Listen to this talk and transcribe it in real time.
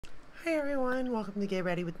Hi everyone, welcome to Get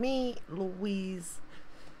Ready with me, Louise.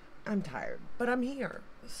 I'm tired, but I'm here,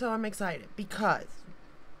 so I'm excited because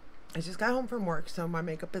I just got home from work, so my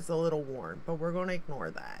makeup is a little worn, but we're going to ignore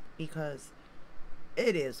that because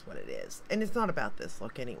it is what it is, and it's not about this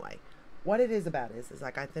look anyway. What it is about is I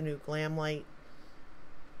got the new Glamlite.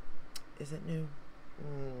 Is it new?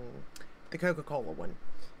 The Coca-Cola one.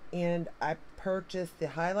 And I purchased the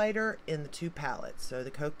highlighter in the two palettes, so the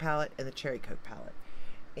Coke palette and the Cherry Coke palette.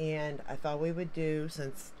 And I thought we would do,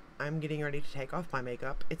 since I'm getting ready to take off my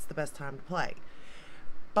makeup, it's the best time to play.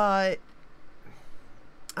 But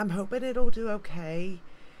I'm hoping it'll do okay.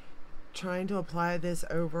 Trying to apply this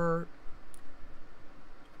over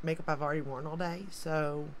makeup I've already worn all day,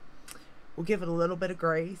 so we'll give it a little bit of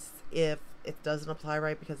grace if it doesn't apply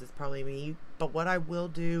right, because it's probably me. But what I will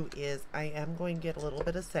do is I am going to get a little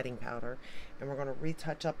bit of setting powder, and we're going to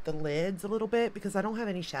retouch up the lids a little bit because I don't have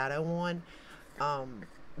any shadow on.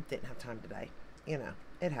 Didn't have time today. You know,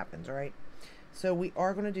 it happens, right? So we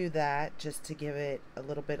are going to do that just to give it a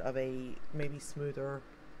little bit of a maybe smoother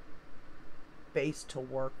base to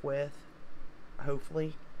work with,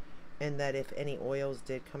 hopefully. And that if any oils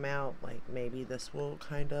did come out, like maybe this will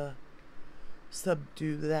kind of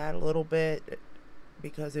subdue that a little bit,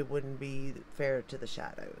 because it wouldn't be fair to the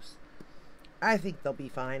shadows. I think they'll be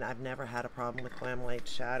fine. I've never had a problem with Glamlite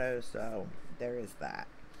shadows, so there is that.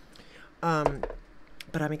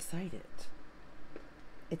 But I'm excited.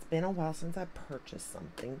 It's been a while since I purchased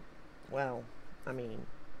something. Well, I mean,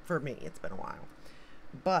 for me, it's been a while.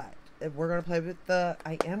 But we're going to play with the,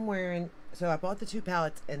 I am wearing, so I bought the two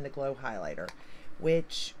palettes and the glow highlighter,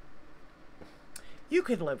 which you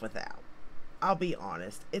could live without. I'll be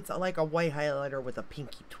honest. It's like a white highlighter with a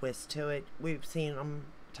pinky twist to it. We've seen them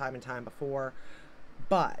time and time before.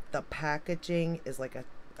 But the packaging is like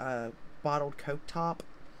a bottled Coke top.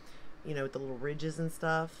 You know, with the little ridges and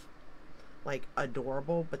stuff. Like,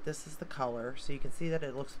 adorable. But this is the color. So you can see that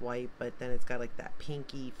it looks white, but then it's got like that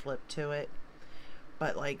pinky flip to it.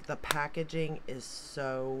 But like, the packaging is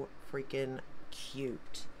so freaking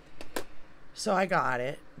cute. So I got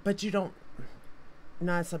it. But you don't,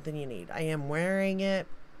 not something you need. I am wearing it.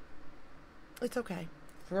 It's okay.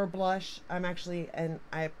 For a blush, I'm actually, and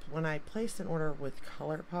when I placed an order with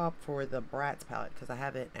ColourPop for the Bratz palette, because I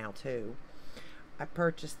have it now too, I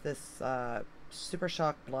purchased this Super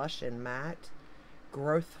Shock blush in matte,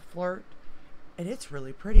 Growth Flirt, and it's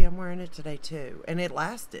really pretty. I'm wearing it today too, and it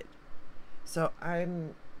lasted. So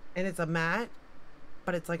and it's a matte,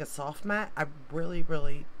 but it's like a soft matte. I really,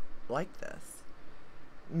 really like this.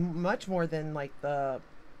 Much more than like the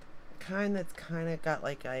kind that's kind of got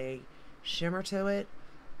like a shimmer to it.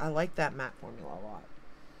 I like that matte formula a lot.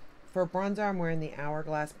 For bronzer, I'm wearing the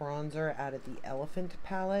Hourglass bronzer out of the Elephant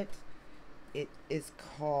palette. It is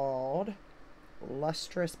called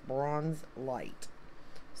Lustrous Bronze Light.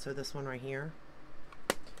 So this one right here.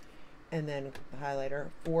 And then the highlighter.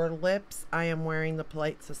 For lips, I am wearing the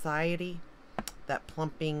Polite Society, that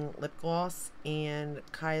plumping lip gloss, and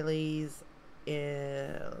Kylie's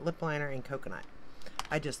lip liner in Coconut.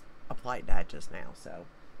 I just applied that just now, so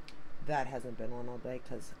that hasn't been on all day.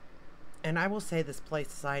 And I will say, this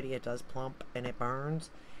Polite Society, it does plump and it burns.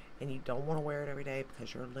 And you don't want to wear it every day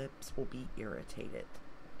because your lips will be irritated.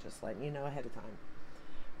 Just letting you know ahead of time.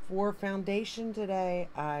 For foundation today,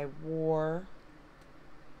 I wore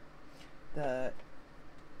the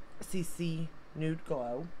CC Nude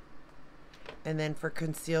Glow. And then for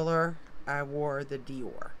concealer, I wore the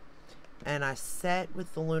Dior. And I set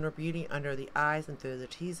with the Lunar Beauty under the eyes and through the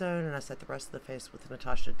T-zone. And I set the rest of the face with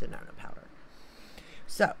Natasha Denona powder.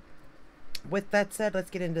 So, with that said, let's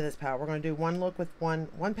get into this palette. We're going to do one look with one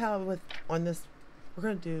palette with on this. We're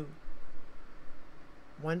going to do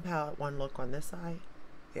one palette, one look on this eye,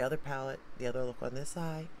 the other palette, the other look on this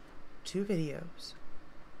eye, 2 videos,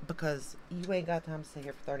 because you ain't got time to stay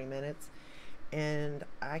here for 30 minutes, and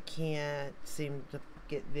I can't seem to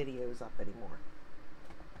get videos up anymore,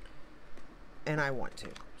 and I want to.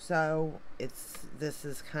 So this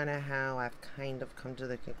is kind of how I've kind of come to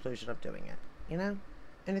the conclusion of doing it, you know,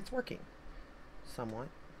 and it's working. Somewhat.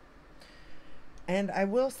 And I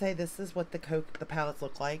will say, this is what the palettes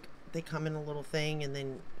look like. They come in a little thing, and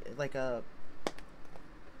then like a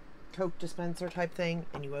Coke dispenser type thing,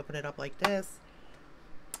 and you open it up like this.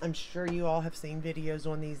 I'm sure you all have seen videos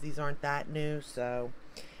on these. These aren't that new. So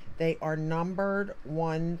they are numbered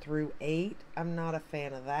 1 through 8. I'm not a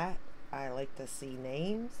fan of that. I like to see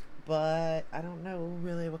names, but I don't know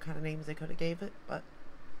really what kind of names they could have gave it, but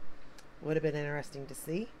would have been interesting to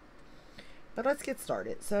see. But let's get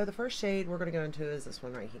started. So the first shade we're going to go into is this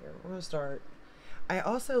one right here. We're going to start. I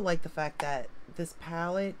also like the fact that this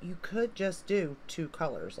palette, you could just do two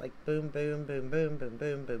colors, like boom, boom, boom, boom, boom,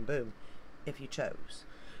 boom, boom, boom, if you chose.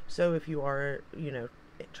 So if you are, you know,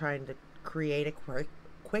 trying to create a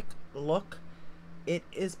quick look, it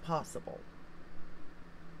is possible.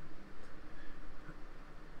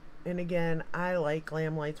 And again, I like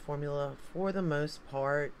Glamlite's formula for the most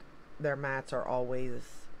part. Their mattes are always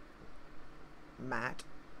matte,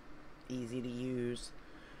 easy to use,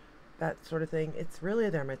 that sort of thing. It's really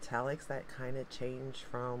their metallics that kind of change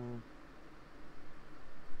from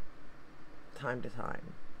time to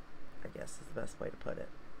time, I guess is the best way to put it.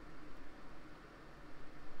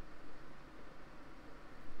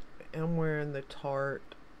 I'm wearing the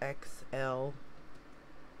Tarte XL.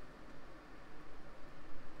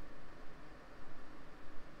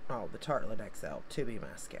 Oh, the Tartelette XL 2B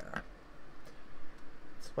mascara.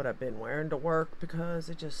 It's what I've been wearing to work because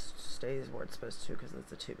it just stays where it's supposed to, because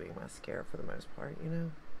it's a 2B mascara for the most part, you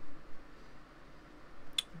know.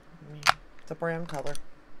 It's a brown color.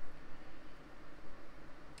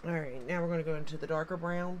 Alright, now we're going to go into the darker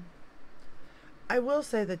brown. I will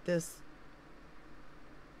say that this,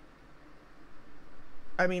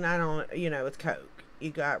 I mean, I don't, you know, it's Coke.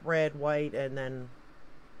 You got red, white, and then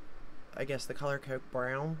I guess the color Coke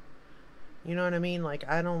brown. You know what I mean? Like,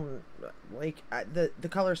 I don't, like, the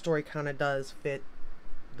color story kind of does fit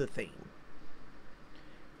the theme.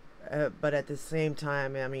 But at the same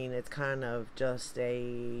time, I mean, it's kind of just a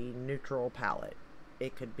neutral palette.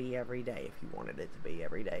 It could be every day if you wanted it to be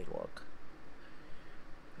everyday look.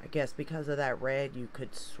 I guess because of that red, you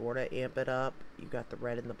could sort of amp it up. You got the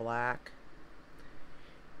red and the black.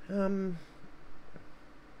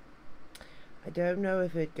 I don't know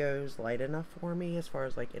if it goes light enough for me as far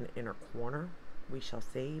as like an inner corner. We shall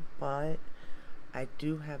see. But I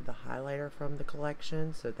do have the highlighter from the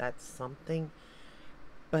collection, so that's something.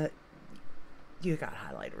 But you got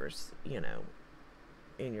highlighters, you know,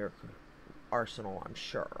 in your arsenal, I'm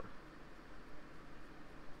sure.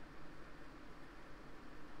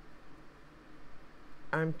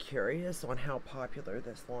 I'm curious on how popular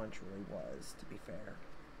this launch really was, to be fair.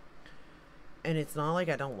 And it's not like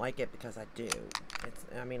I don't like it, because I do.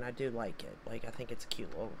 I mean, I do like it. Like, I think it's a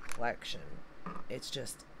cute little collection. It's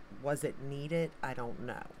just, was it needed? I don't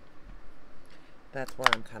know. That's where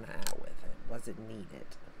I'm kind of at with it. Was it needed?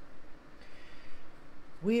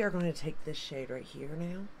 We are going to take this shade right here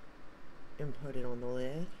now and put it on the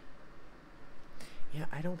lid. Yeah,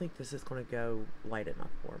 I don't think this is going to go light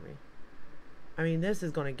enough for me. I mean, this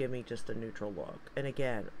is going to give me just a neutral look. And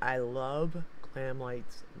again, I love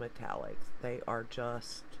Glamlite's metallics. They are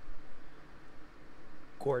just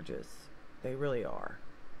gorgeous. They really are.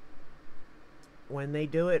 When they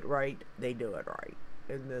do it right, they do it right.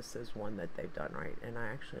 And this is one that they've done right. And I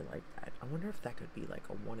actually like that. I wonder if that could be like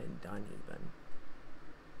a one and done even.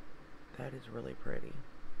 That is really pretty.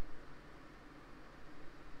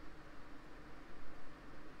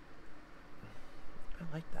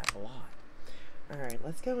 I like that a lot. Alright,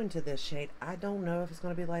 let's go into this shade. I don't know if it's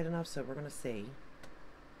going to be light enough, so we're going to see.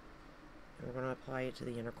 And we're going to apply it to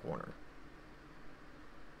the inner corner.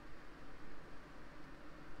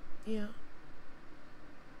 Yeah.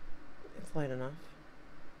 It's light enough.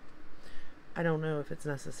 I don't know if it's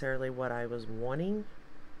necessarily what I was wanting,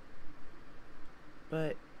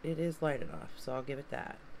 but it is light enough, so I'll give it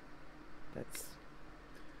that.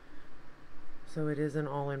 So it is an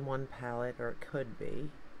all-in-one palette, or it could be,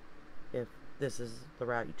 if this is the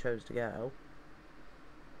route you chose to go.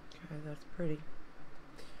 Okay, that's pretty.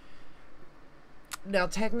 Now,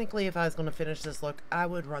 technically, if I was going to finish this look, I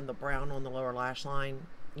would run the brown on the lower lash line,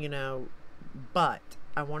 you know, but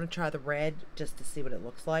I want to try the red just to see what it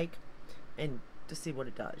looks like and to see what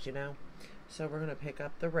it does, you know. So we're going to pick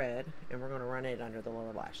up the red and we're going to run it under the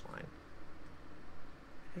lower lash line.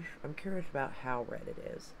 I'm curious about how red it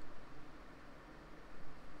is.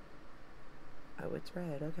 Oh, it's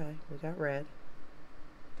red. Okay, we got red.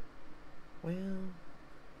 Well,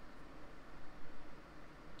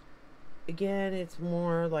 again, it's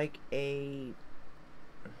more like a,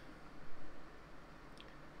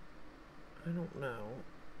 I don't know.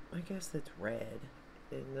 I guess it's red.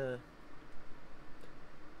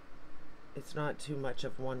 It's not too much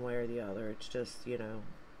of one way or the other. It's just, you know,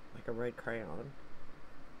 like a red crayon.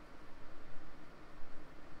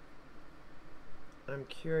 I'm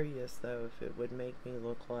curious, though, if it would make me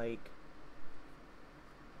look like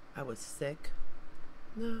I was sick.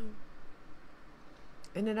 No.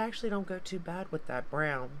 And it actually don't go too bad with that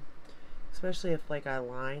brown. Especially if, like, I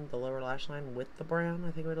lined the lower lash line with the brown.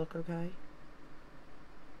 I think it would look okay.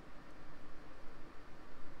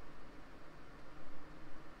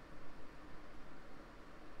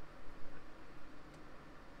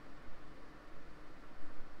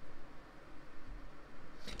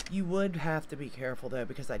 You would have to be careful though,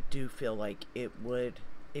 because I do feel like it would,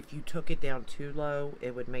 if you took it down too low,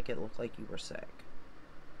 it would make it look like you were sick.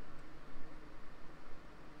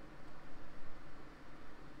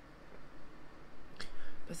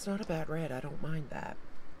 But it's not a bad red. I don't mind that.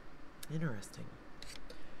 Interesting.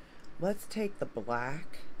 Let's take the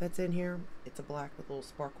black that's in here. It's a black with little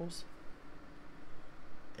sparkles.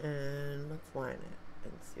 And let's line it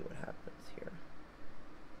and see what happens here.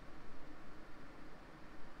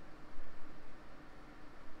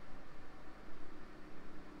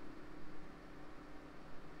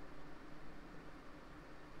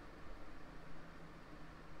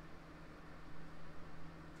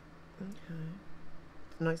 Okay.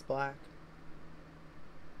 It's a nice black.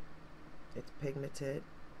 It's pigmented.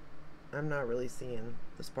 I'm not really seeing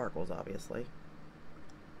the sparkles, obviously.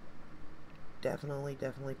 Definitely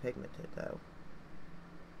pigmented, though.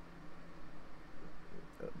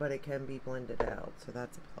 But it can be blended out, so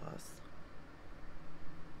that's a plus.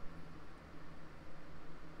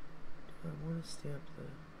 Do I want to stamp the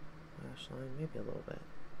lash line? Maybe a little bit.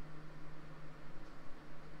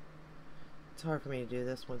 It's hard for me to do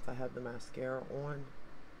this once I have the mascara on.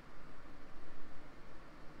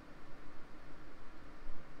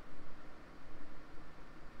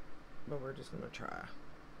 But we're just going to try.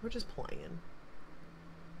 We're just playing.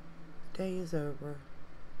 Day is over.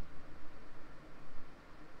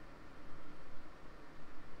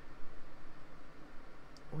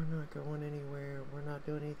 We're not going anywhere. We're not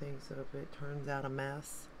doing anything. So if it turns out a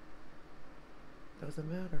mess,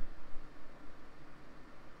 doesn't matter.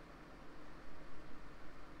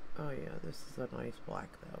 Oh yeah, this is a nice black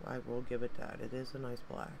though. I will give it that. It is a nice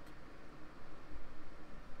black.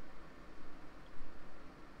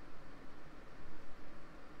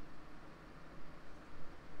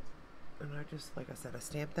 And I just, like I said, I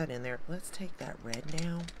stamped that in there. Let's take that red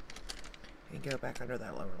now and go back under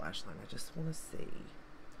that lower lash line. I just want to see.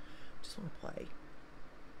 Just want to play.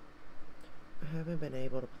 I haven't been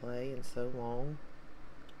able to play in so long.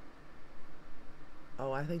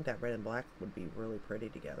 Oh, I think that red and black would be really pretty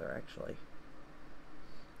together, actually.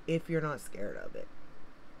 If you're not scared of it.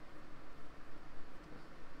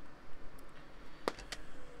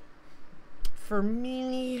 For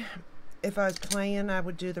me, if I was playing, I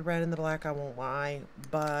would do the red and the black, I won't lie.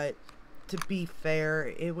 But to be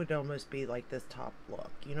fair, it would almost be like this top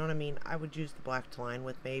look. You know what I mean? I would use the black to line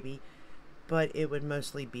with maybe. But it would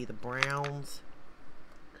mostly be the browns.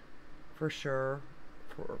 For sure.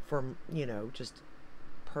 For you know, just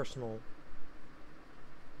personal.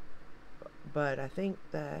 But I think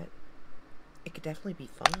that it could definitely be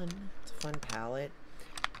fun. It's a fun palette.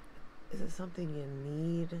 Is it something you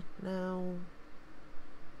need? No.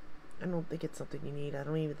 I don't think it's something you need. I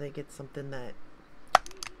don't even think it's something that,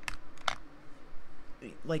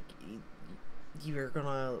 like, you're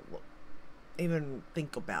gonna even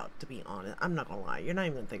think about, to be honest. I'm not gonna lie. You're not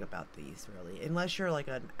even gonna think about these, really. Unless you're, like,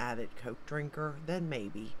 an avid Coke drinker, then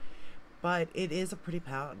maybe. But it is a pretty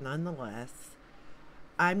palette nonetheless.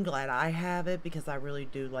 I'm glad I have it because I really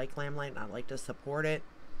do like Glamlite and I like to support it.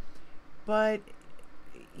 But,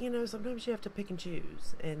 you know, sometimes you have to pick and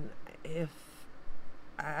choose. And if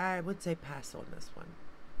I would say pass on this one.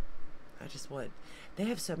 I just would. They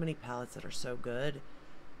have so many palettes that are so good.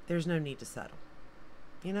 There's no need to settle.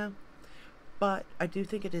 You know? But I do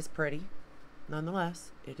think it is pretty.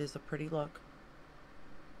 Nonetheless, it is a pretty look.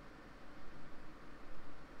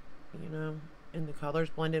 You know? And the colors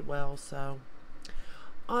blended well, so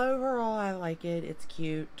overall I like it. It's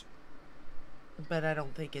cute. But I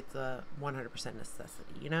don't think it's a 100%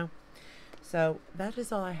 necessity, you know? So that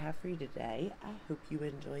is all I have for you today. I hope you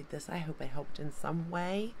enjoyed this. I hope I helped in some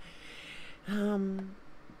way.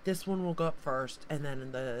 This one will go up first, and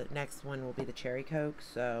then the next one will be the Cherry Coke.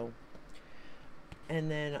 So, and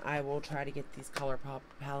then I will try to get these color pop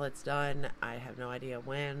palettes done. I have no idea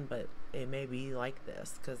when, but it may be like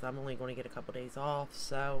this because I'm only going to get a couple days off.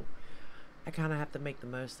 So I kind of have to make the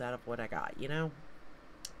most out of what I got, you know?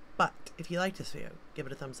 But if you like this video, give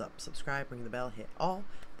it a thumbs up, subscribe, ring the bell, hit all.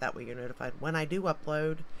 That way you're notified when I do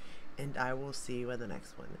upload. And I will see you in the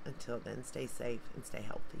next one. Until then, stay safe and stay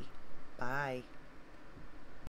healthy. Bye.